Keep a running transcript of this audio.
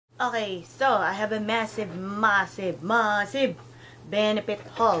Okay, so I have a massive benefit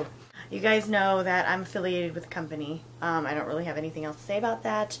haul. You guys know that I'm affiliated with the company. I don't really have anything else to say about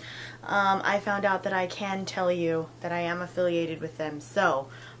that. I found out that I can tell you that I am affiliated with them. So,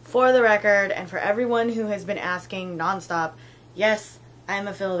 for the record, and for everyone who has been asking nonstop, yes, I'm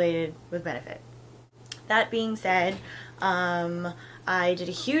affiliated with Benefit. That being said, I did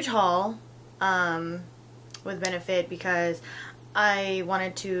a huge haul with Benefit because I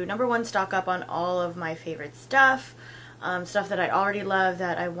wanted to, number one, stock up on all of my favorite stuff. Stuff that I already love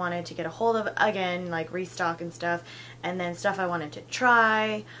that I wanted to get a hold of again, like restock and stuff, and then stuff I wanted to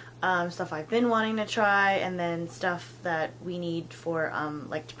try, stuff I've been wanting to try, and then stuff that we need for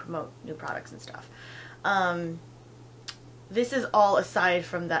like to promote new products and stuff. This is all aside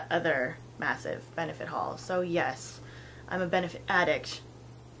from that other massive Benefit haul. So yes, I'm a Benefit addict.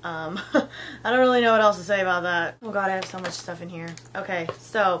 I don't really know what else to say about that. Oh god, I have so much stuff in here. Okay,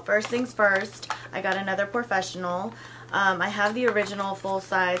 so first things first, I got another professional. I have the original full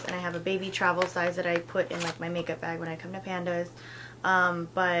size and I have a baby travel size that I put in like my makeup bag when I come to Pandas.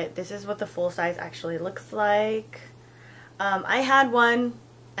 But this is what the full size actually looks like. I had one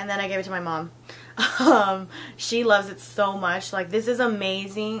and then I gave it to my mom. She loves it so much. Like, this is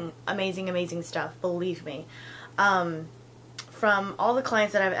amazing, amazing, amazing stuff, believe me. From all the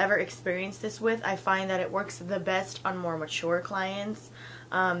clients that I've ever experienced this with, I find that it works the best on more mature clients.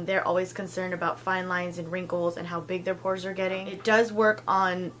 They're always concerned about fine lines and wrinkles and how big their pores are getting. It does work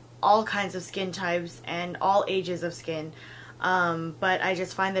on all kinds of skin types and all ages of skin. But I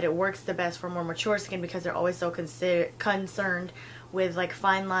just find that it works the best for more mature skin because they're always so concerned with like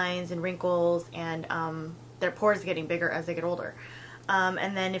fine lines and wrinkles and their pores getting bigger as they get older.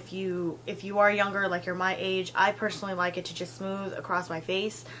 And then if you are younger, like you're my age, I personally like it to just smooth across my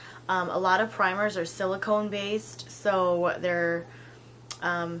face. A lot of primers are silicone based, so they're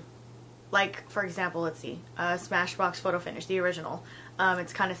like, for example, let's see, Smashbox Photo Finish, the original.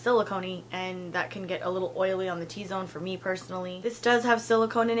 It's kind of silicone-y, and that can get a little oily on the T-zone for me personally. This does have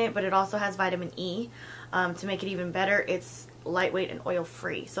silicone in it, but it also has vitamin E. To make it even better, it's lightweight and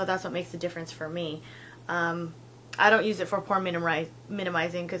oil-free, so that's what makes the difference for me. I don't use it for pore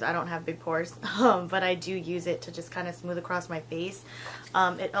minimizing because I don't have big pores, but I do use it to just kind of smooth across my face.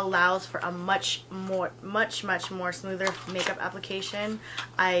 It allows for a much more smoother makeup application.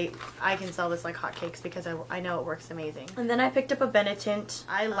 I can sell this like hotcakes because I know it works amazing. And then I picked up a Benetint.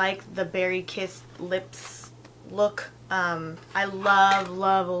 I like the Berry Kiss lips look. I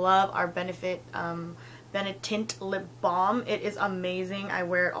love our Benefit Benetint lip balm. It is amazing. I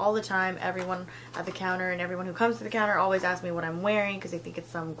wear it all the time. Everyone at the counter and everyone who comes to the counter always asks me what I'm wearing because they think it's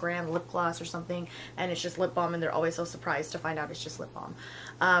some grand lip gloss or something, and it's just lip balm, and they're always so surprised to find out it's just lip balm.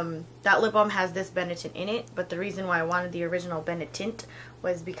 That lip balm has this Benetint in it, but the reason why I wanted the original Benetint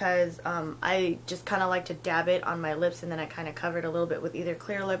was because I just kind of like to dab it on my lips, and then I kind of cover it a little bit with either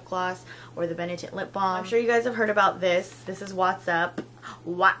clear lip gloss or the Benetint lip balm. I'm sure you guys have heard about this. This is What's Up.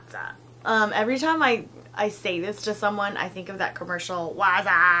 What's Up. Every time I say this to someone, I think of that commercial, What's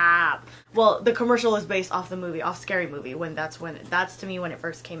Up? Well, the commercial is based off the movie, off Scary Movie, that's to me when it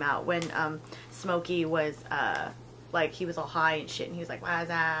first came out, when Smokey was like, he was all high and shit and he was like, What's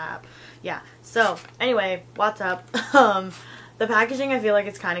up? Yeah, so anyway, What's Up? The packaging, I feel like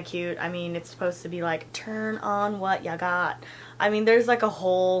it's kind of cute. I mean, it's supposed to be like, turn on what ya got. I mean, there's like a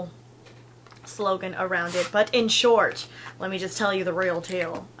whole slogan around it, but in short, let me just tell you the real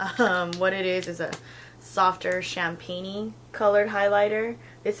tale. What it is a softer champagne-y colored highlighter.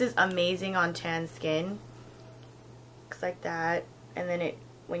 This is amazing on tan skin. Looks like that, and then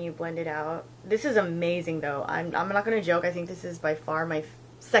when you blend it out, this is amazing though. I'm not gonna joke. I think this is by far my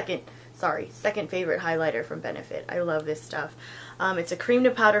second favorite highlighter from Benefit. I love this stuff. It's a cream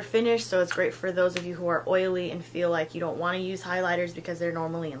to powder finish, so it's great for those of you who are oily and feel like you don't want to use highlighters because they're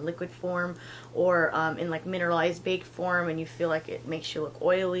normally in liquid form or in like mineralized baked form, and you feel like it makes you look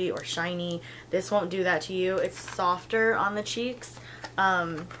oily or shiny. This won't do that to you. It's softer on the cheeks.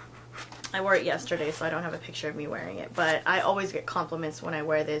 I wore it yesterday, so I don't have a picture of me wearing it, but I always get compliments when I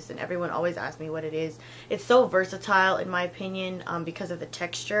wear this, and everyone always asks me what it is. It's so versatile, in my opinion, because of the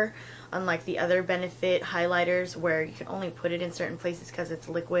texture, unlike the other Benefit highlighters where you can only put it in certain places because it's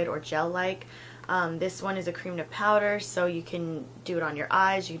liquid or gel-like. This one is a cream to powder, so you can do it on your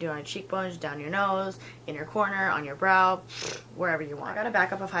eyes, you can do it on your cheekbones, down your nose, in your corner, on your brow, wherever you want. I got a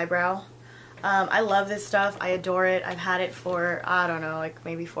backup of Highbrow. I love this stuff. I adore it. I've had it for, I don't know, like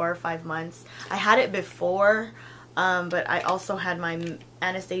maybe 4 or 5 months. I had it before, but I also had my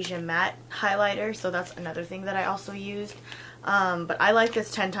Anastasia matte highlighter, so that's another thing that I also used. But I like this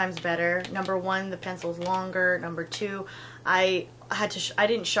 10 times better. Number one, the pencil's longer. Number two, I I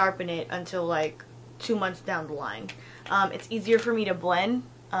didn't sharpen it until like 2 months down the line. It's easier for me to blend.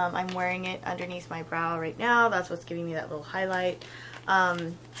 I'm wearing it underneath my brow right now. That's what's giving me that little highlight.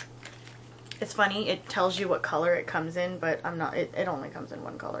 It's funny, it tells you what color it comes in, but it only comes in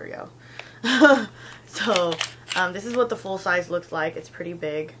one color, yo. So, this is what the full size looks like. It's pretty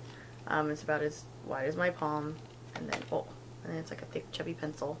big. It's about as wide as my palm, and then it's like a thick chubby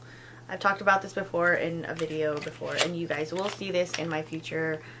pencil. I've talked about this before in a video before, and you guys will see this in my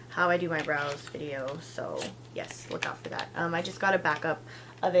future how I do my brows video, so yes, look out for that. I just got a backup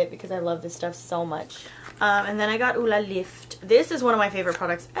of it because I love this stuff so much. And then I got LoveLIFT. This is one of my favorite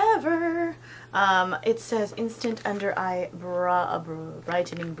products ever. It says Instant Under Eye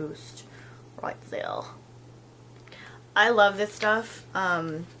Brightening Boost right there. I love this stuff.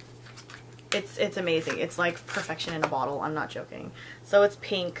 It's amazing. It's like perfection in a bottle. I'm not joking. So it's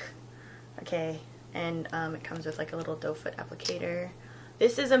pink. Okay, and it comes with like a little doe foot applicator.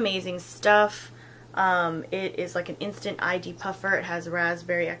 This is amazing stuff. It is like an instant eye depuffer. It has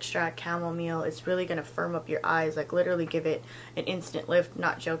raspberry extract, chamomile. It's really going to firm up your eyes, like literally give it an instant lift.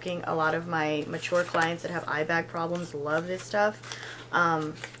 Not joking. A lot of my mature clients that have eye bag problems love this stuff.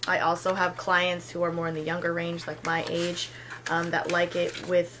 I also have clients who are more in the younger range, like my age, that like it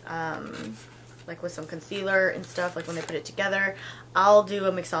with some concealer and stuff, like when they put it together. I'll do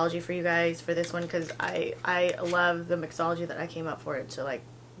a mixology for you guys for this one because I love the mixology that I came up for it to like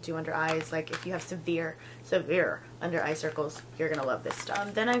do under eyes. Like if you have severe under eye circles, you're gonna love this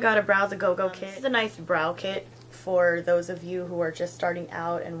stuff. Then I got a Brows A Go-Go kit. This is a nice brow kit for those of you who are just starting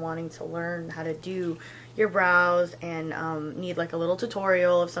out and wanting to learn how to do your brows and need like a little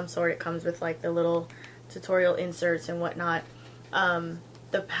tutorial of some sort. It comes with like the little tutorial inserts and whatnot.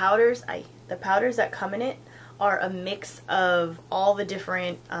 The powders that come in it are a mix of all the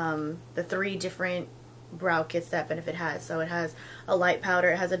different, the 3 different brow kits that Benefit has. So it has a light powder,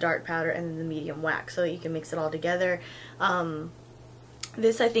 it has a dark powder, and then the medium wax, so that you can mix it all together.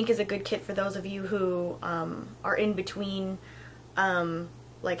 This I think is a good kit for those of you who are in between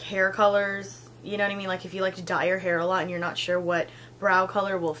like hair colors. You know what I mean? Like if you like to dye your hair a lot and you're not sure what brow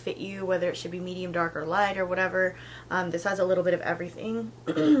color will fit you, whether it should be medium, dark, or light, or whatever. This has a little bit of everything.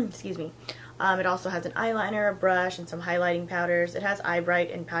 Excuse me. It also has an eyeliner, a brush, and some highlighting powders. It has Eye Bright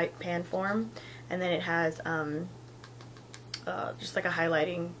in pan form, and then it has just like a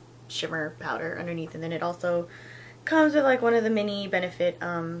highlighting shimmer powder underneath, and then it also comes with like one of the mini Benefit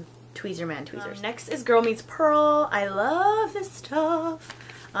tweezer man tweezers. Next is Girl Meets Pearl. I love this stuff.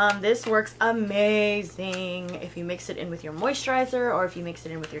 This works amazing if you mix it in with your moisturizer or if you mix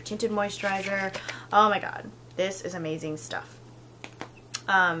it in with your tinted moisturizer. Oh my god, this is amazing stuff.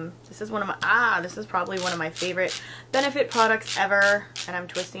 This is this is probably one of my favorite Benefit products ever, and I'm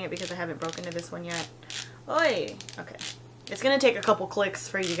twisting it because I haven't broken to this one yet. Oi! Okay. It's gonna take a couple clicks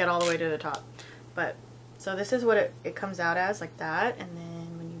for you to get all the way to the top. But, so this is what it comes out as, like that, and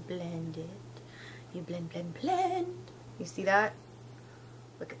then when you blend it, you blend. You see that?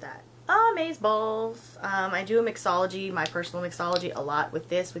 Look at that. Amazeballs. I do a mixology, my personal mixology, a lot with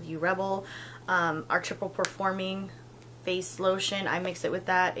this, with Rebel. Our triple performing face lotion, I mix it with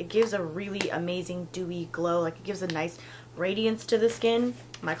that. It gives a really amazing dewy glow. Like it gives a nice radiance to the skin.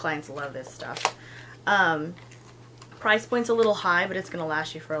 My clients love this stuff. Price point's a little high, but it's going to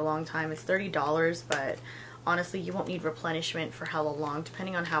last you for a long time. It's $30, but honestly you won't need replenishment for how long,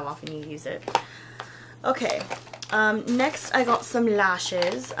 depending on how often you use it. Okay. Next I got some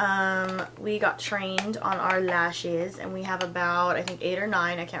lashes. We got trained on our lashes, and we have about, I think, 8 or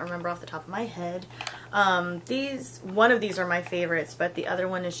 9. I can't remember off the top of my head. One of these are my favorites, but the other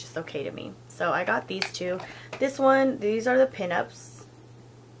one is just okay to me. So I got these 2. This one, these are the pinups.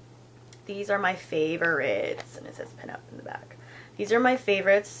 These are my favorites, and it says pinup in the back. These are my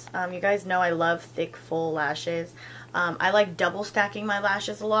favorites. You guys know I love thick, full lashes. I like double stacking my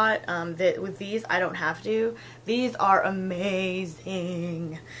lashes a lot. With these, I don't have to. These are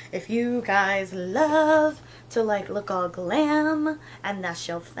amazing. If you guys love to like look all glam and that's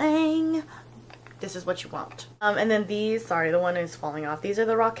your thing, this is what you want. And then these, sorry, the one is falling off. These are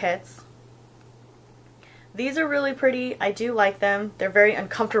the Rockettes. These are really pretty. I do like them. They're very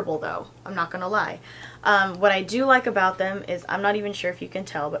uncomfortable though. I'm not gonna lie. What I do like about them is, I'm not even sure if you can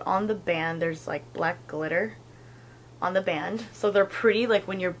tell, but on the band there's like black glitter on the band. So they're pretty like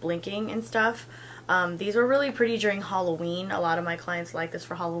when you're blinking and stuff. These were really pretty during Halloween. A lot of my clients like this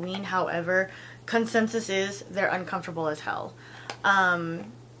for Halloween. However, consensus is they're uncomfortable as hell.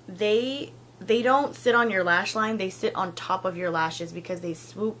 They don't sit on your lash line. They sit on top of your lashes because they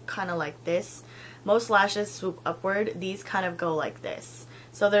swoop kind of like this. Most lashes swoop upward. These kind of go like this.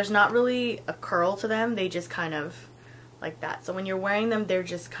 So there's not really a curl to them. They just kind of like that. So when you're wearing them, they're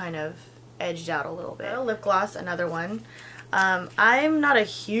just kind of edged out a little bit. Lip gloss, another one. I'm not a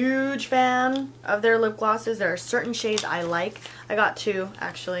huge fan of their lip glosses. There are certain shades I like. I got two,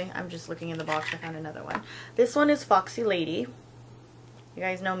 actually. I'm just looking in the box. I found another one. This one is Foxy Lady. You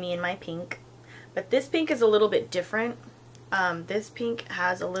guys know me and my pink. But this pink is a little bit different. This pink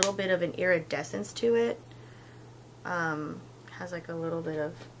has a little bit of an iridescence to it. Has like a little bit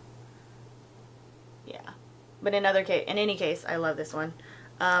of, yeah. But in any case, I love this one.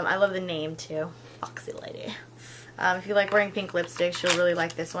 I love the name too, Foxy Lady. If you like wearing pink lipsticks, you'll really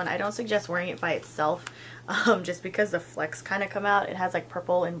like this one. I don't suggest wearing it by itself, just because the flecks kind of come out. It has like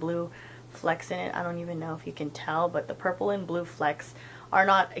purple and blue flecks in it. I don't even know if you can tell, but the purple and blue flecks are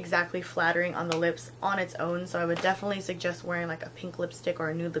not exactly flattering on the lips on its own, so I would definitely suggest wearing like a pink lipstick or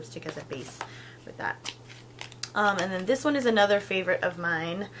a nude lipstick as a base with that. And then this one is another favorite of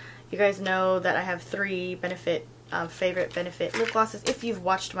mine. You guys know that I have 3 favorite Benefit lip glosses. If you've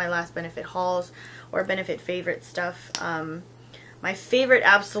watched my last Benefit hauls or Benefit favorite stuff, my favorite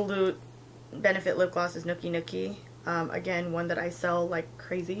absolute Benefit lip gloss is Nookie Nookie. Again, one that I sell like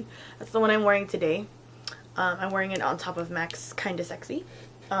crazy. That's the one I'm wearing today. I'm wearing it on top of MAC's Kinda Sexy.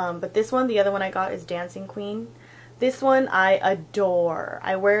 But this one, the other one I got, is Dancing Queen. This one I adore.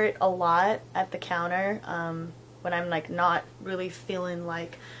 I wear it a lot at the counter when I'm like not really feeling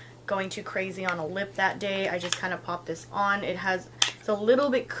like going too crazy on a lip that day. I just kind of pop this on. It's a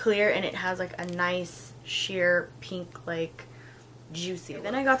little bit clear and it has like a nice sheer pink, like juicy look.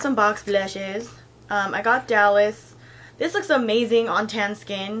 Then I got some box blushes. I got Dallas. This looks amazing on tan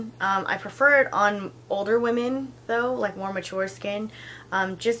skin. I prefer it on older women though, like more mature skin,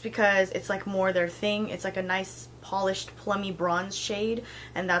 just because it's like more their thing. It's like a nice polished plummy bronze shade,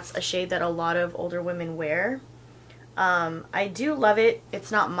 and that's a shade that a lot of older women wear. I do love it.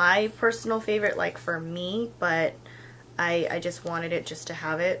 It's not my personal favorite like for me, but I just wanted it just to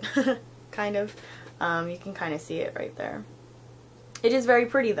have it, kind of. You can kind of see it right there. It is very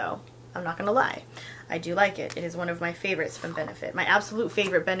pretty though, I'm not gonna lie. I do like it. It is one of my favorites from Benefit. My absolute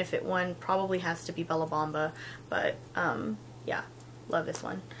favorite Benefit one probably has to be Bella Bamba, but yeah, love this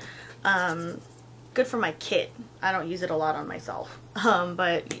one. Good for my kit. I don't use it a lot on myself,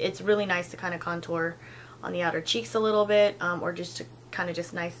 but it's really nice to kind of contour on the outer cheeks a little bit, or just to kind of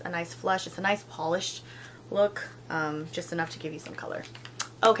just a nice flush. It's a nice polished look, just enough to give you some color.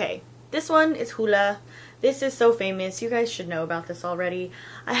 Okay, this one is Hoola. This is so famous. You guys should know about this already.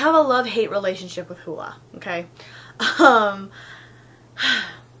 I have a love-hate relationship with Hoola, okay? I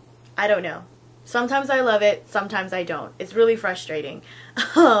don't know. Sometimes I love it, sometimes I don't. It's really frustrating.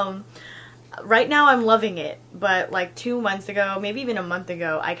 Right now I'm loving it, but like 2 months ago, maybe even a month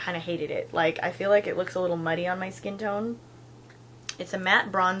ago, I kind of hated it. Like, I feel like it looks a little muddy on my skin tone. It's a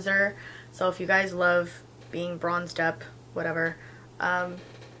matte bronzer, so if you guys love being bronzed up, whatever,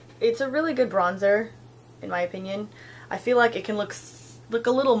 it's a really good bronzer, in my opinion. I feel like it can look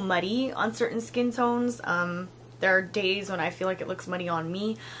a little muddy on certain skin tones. There are days when I feel like it looks muddy on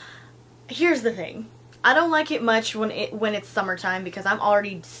me. Here's the thing. I don't like it much when it's summertime because I'm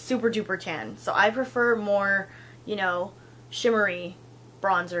already super duper tan. So I prefer more, you know, shimmery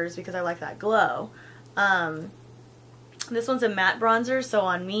bronzers because I like that glow. This one's a matte bronzer, so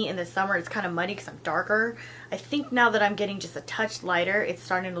on me in the summer it's kind of muddy because I'm darker. I think now that I'm getting just a touch lighter, it's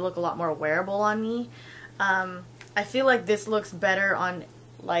starting to look a lot more wearable on me. I feel like this looks better on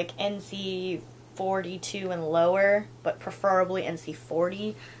like NC 42 and lower, but preferably NC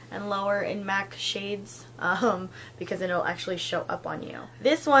 40 and lower in MAC shades, because it'll actually show up on you.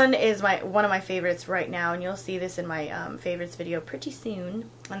 This one is one of my favorites right now, and you'll see this in my favorites video pretty soon.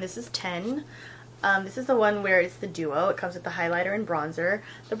 And this is 10. This is the one where it's the duo. It comes with the highlighter and bronzer.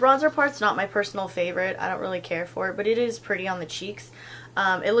 The bronzer part's not my personal favorite. I don't really care for it, but it is pretty on the cheeks.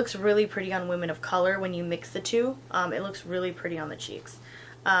 It looks really pretty on women of color when you mix the two. It looks really pretty on the cheeks.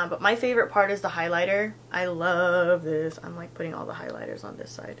 But my favorite part is the highlighter. I love this. I'm like putting all the highlighters on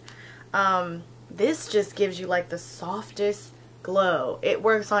this side. This just gives you like the softest glow. It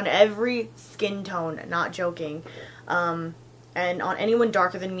works on every skin tone, not joking. And on anyone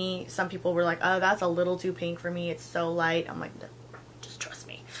darker than me, some people were like, oh, that's a little too pink for me. It's so light. I'm like, just trust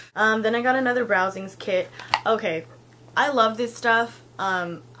me. Then I got another Browsings kit. Okay, I love this stuff.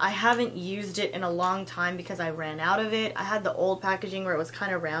 I haven't used it in a long time because I ran out of it. I had the old packaging where it was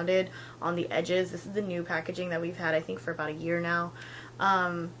kind of rounded on the edges. This is the new packaging that we've had, I think, for about a year now.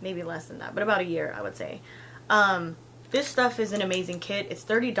 Maybe less than that, but about a year, I would say. This stuff is an amazing kit. It's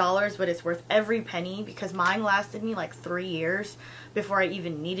 $30, but it's worth every penny because mine lasted me like 3 years before I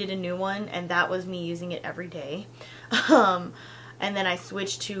even needed a new one, and that was me using it every day. and then I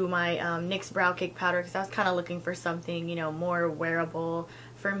switched to my NYX Brow Cake Powder because I was kind of looking for something, you know, more wearable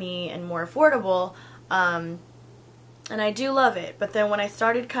for me and more affordable. And I do love it. But then when I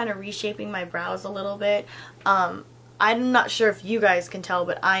started kind of reshaping my brows a little bit, I'm not sure if you guys can tell,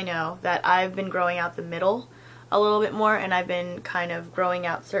 but I know that I've been growing out the middle a little bit more, and I've been kind of growing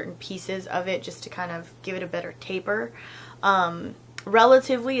out certain pieces of it just to kind of give it a better taper.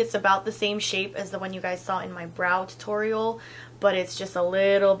 Relatively, it's about the same shape as the one you guys saw in my brow tutorial, but it's just a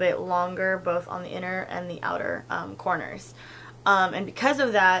little bit longer both on the inner and the outer corners. And because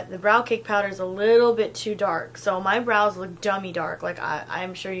of that, the brow cake powder is a little bit too dark. So my brows look dummy dark. Like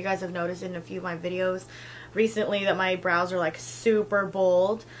I'm sure you guys have noticed in a few of my videos recently that my brows are like super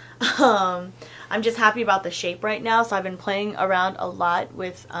bold. I'm just happy about the shape right now. So I've been playing around a lot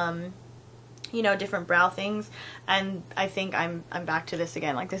with you know, different brow things, and I think I'm back to this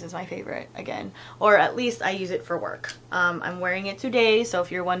again. Like, this is my favorite again, or at least I use it for work. I'm wearing it today, so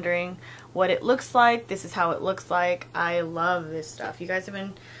if you're wondering what it looks like, this is how it looks like. I love this stuff. You guys have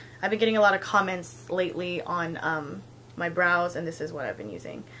been, I've been getting a lot of comments lately on my brows, and this is what I've been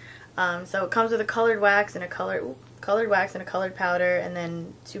using. So it comes with a colored wax and a colored powder, and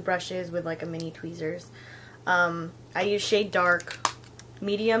then 2 brushes with like a mini tweezers. I use shade dark.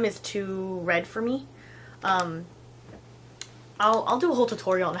 Medium is too red for me. I'll do a whole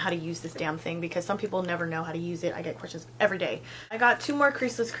tutorial on how to use this damn thing because some people never know how to use it. I get questions every day. I got 2 more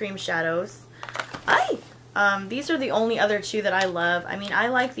creaseless cream shadows. These are the only other 2 that I love. I mean, I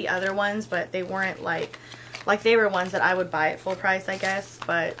like the other ones, but they weren't like they were ones that I would buy at full price, I guess.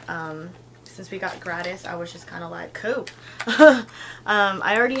 But since we got gratis, I was just kind of like, cool.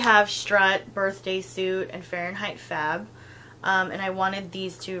 I already have Strut, Birthday Suit, and Fahrenheit Fab. And I wanted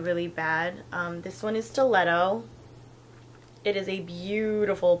these 2 really bad. This one is Stiletto. It is a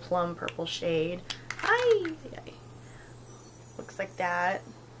beautiful plum purple shade. Looks like that.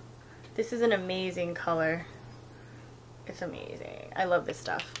 This is an amazing color. It's amazing. I love this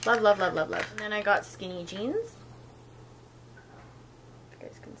stuff. Love, love, love, love, love. And then I got Skinny Jeans. If you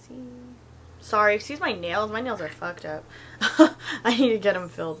guys can see. Sorry, excuse my nails. My nails are fucked up. I need to get them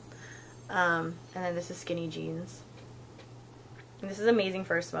filled. And then this is Skinny Jeans. And this is amazing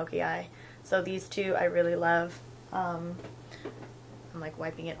for a smoky eye. So these 2 I really love. I'm like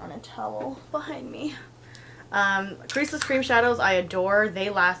wiping it on a towel behind me. Creaseless cream shadows I adore. They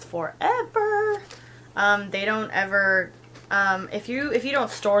last forever. They don't ever, if you don't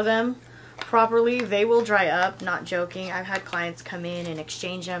store them properly, they will dry up. Not joking. I've had clients come in and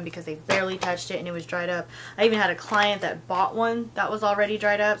exchange them because they barely touched it and it was dried up. I even had a client that bought one that was already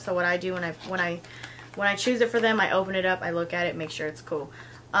dried up. So what I do when I choose it for them, I open it up, I look at it, make sure it's cool.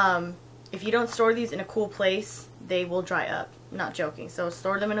 If you don't store these in a cool place, they will dry up. Not joking. So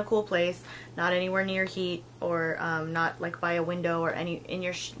store them in a cool place, not anywhere near heat, or not like by a window or in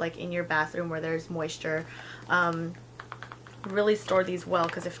your bathroom where there's moisture. Really store these well,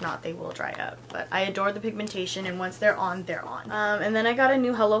 because if not, they will dry up. But I adore the pigmentation, and once they're on, they're on. And then I got a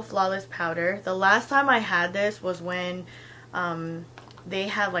new Hello Flawless powder. The last time I had this was when they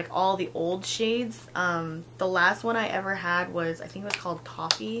had like all the old shades. The last one I ever had was, I think it was called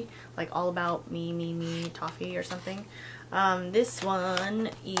Toffee, like All About Me Toffee or something. This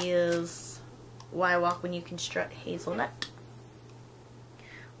one is Why Walk When You Can Strut Hazelnut.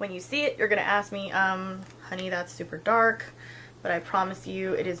 When you see it, you're gonna ask me, honey, that's super dark, but I promise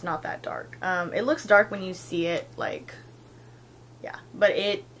you it is not that dark. It looks dark when you see it, like, yeah, but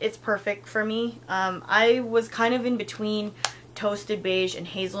it's perfect for me. I was kind of in between Toasted Beige and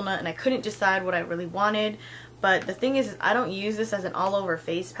Hazelnut, and I couldn't decide what I really wanted. But the thing is I don't use this as an all-over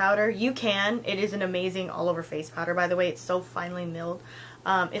face powder. You can. It is an amazing all-over face powder, by the way. It's so finely milled.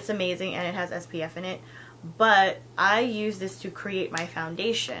 It's amazing, and it has SPF in it. But I use this to create my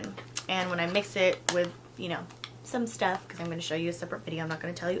foundation. And when I mix it with, you know, some stuff, because I'm going to show you a separate video, I'm not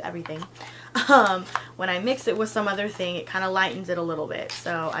going to tell you everything. When I mix it with some other thing, it kind of lightens it a little bit.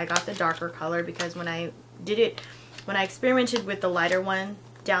 So I got the darker color because when I did it, when I experimented with the lighter one,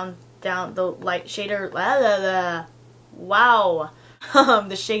 down the light shader, wow,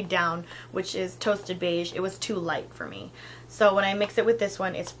 the shade down, which is Toasted Beige, it was too light for me. So when I mix it with this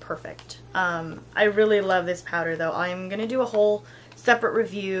one, it's perfect. I really love this powder though. I'm gonna do a whole separate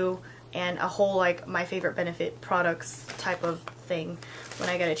review and a whole like my favorite benefit products type of thing when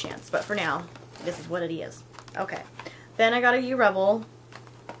I get a chance. But for now, this is what it is. Okay, then I got a U-Rebel.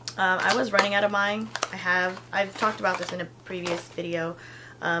 I was running out of mine. I've talked about this in a previous video.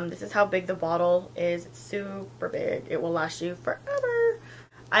 This is how big the bottle is. It's super big. It will last you forever.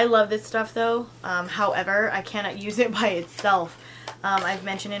 I love this stuff though. However, I cannot use it by itself. I've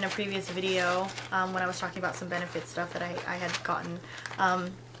mentioned in a previous video when I was talking about some benefit stuff that I had gotten.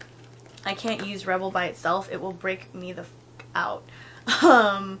 I can't use Rebel by itself. It will break me the f out.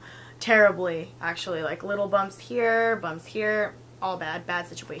 Terribly, actually. Like little bumps here, all bad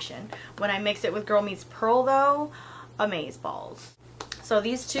situation. When I mix it with Girl Meets Pearl though, amazeballs. So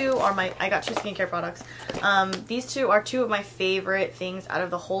these two are I got 2 skincare products. These two are 2 of my favorite things out of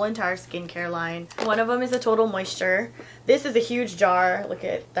the whole entire skincare line. One of them is a Total Moisture. This is a huge jar. Look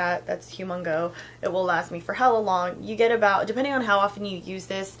at that. That's humongo. It will last me for hella long. You get about, depending on how often you use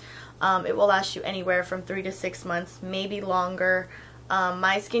this, it will last you anywhere from 3 to 6 months, maybe longer.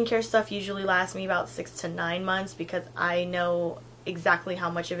 My skincare stuff usually lasts me about 6 to 9 months because I know exactly how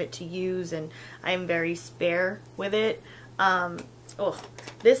much of it to use and I am very spare with it.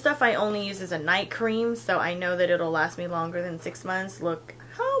 This stuff I only use as a night cream, so I know that it'll last me longer than 6 months. Look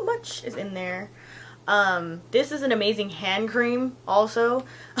how much is in there. This is an amazing hand cream also.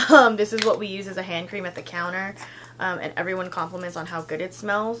 This is what we use as a hand cream at the counter, and everyone compliments on how good it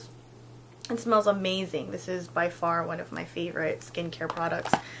smells. It smells amazing. This is by far one of my favorite skincare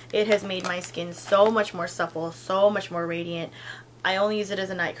products. It has made my skin so much more supple, so much more radiant. I only use it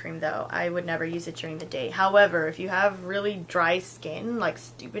as a night cream though. I would never use it during the day. However, if you have really dry skin, like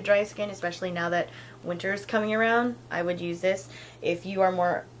stupid dry skin, especially now that winter is coming around, I would use this. If you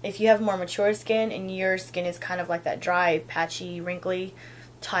have more mature skin and your skin is kind of like that dry, patchy, wrinkly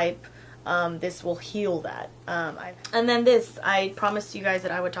type, this will heal that. And then this, I promised you guys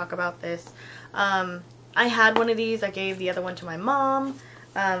that I would talk about this. I had one of these. I gave the other one to my mom.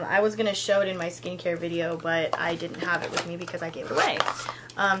 I was going to show it in my skincare video, but I didn't have it with me because I gave it away.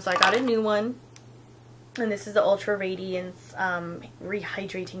 So I got a new one, and this is the Ultra Radiance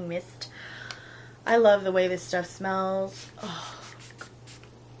Rehydrating Mist. I love the way this stuff smells. Oh.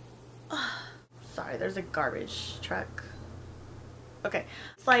 Sorry, there's a garbage truck. Okay,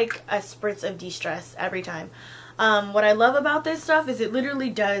 it's like a spritz of de-stress every time. What I love about this stuff is it literally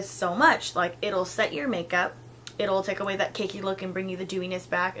does so much. Like, it'll set your makeup. It'll take away that cakey look and bring you the dewiness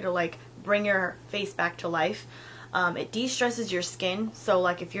back. It'll like bring your face back to life. It de-stresses your skin. So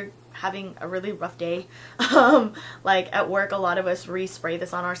like if you're having a really rough day, like at work, a lot of us respray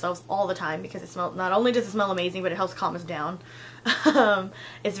this on ourselves all the time because it smells, not only does it smell amazing, but it helps calm us down.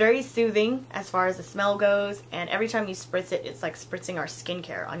 It's very soothing as far as the smell goes, and every time you spritz it, it's like spritzing our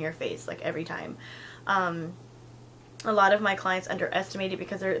skincare on your face, like every time. A lot of my clients underestimate it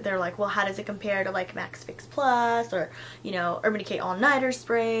because they're like, well, how does it compare to like Max Fix Plus or, you know, Urban Decay All Nighter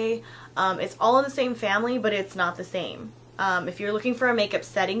Spray? It's all in the same family, but it's not the same. If you're looking for a makeup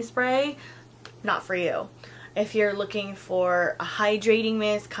setting spray, not for you. If you're looking for a hydrating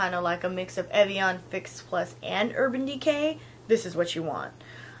mist, kind of like a mix of Evian, Fix Plus, and Urban Decay, this is what you want.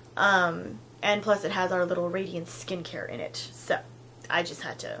 And plus it has our little Radiance skincare in it. So I just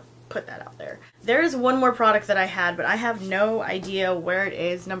had to put that out there. There is one more product that I had, but I have no idea where it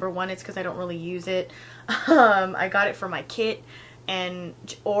is. Number one, it's because I don't really use it. I got it for my kit,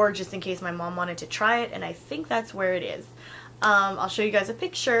 or just in case my mom wanted to try it, and I think that's where it is. I'll show you guys a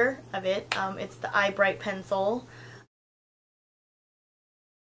picture of it. It's the Eye Bright Pencil.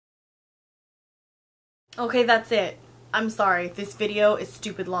 Okay, that's it. I'm sorry, this video is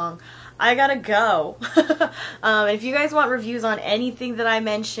stupid long. I gotta go. If you guys want reviews on anything that I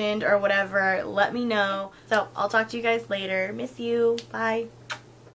mentioned or whatever, let me know. So, I'll talk to you guys later. Miss you. Bye.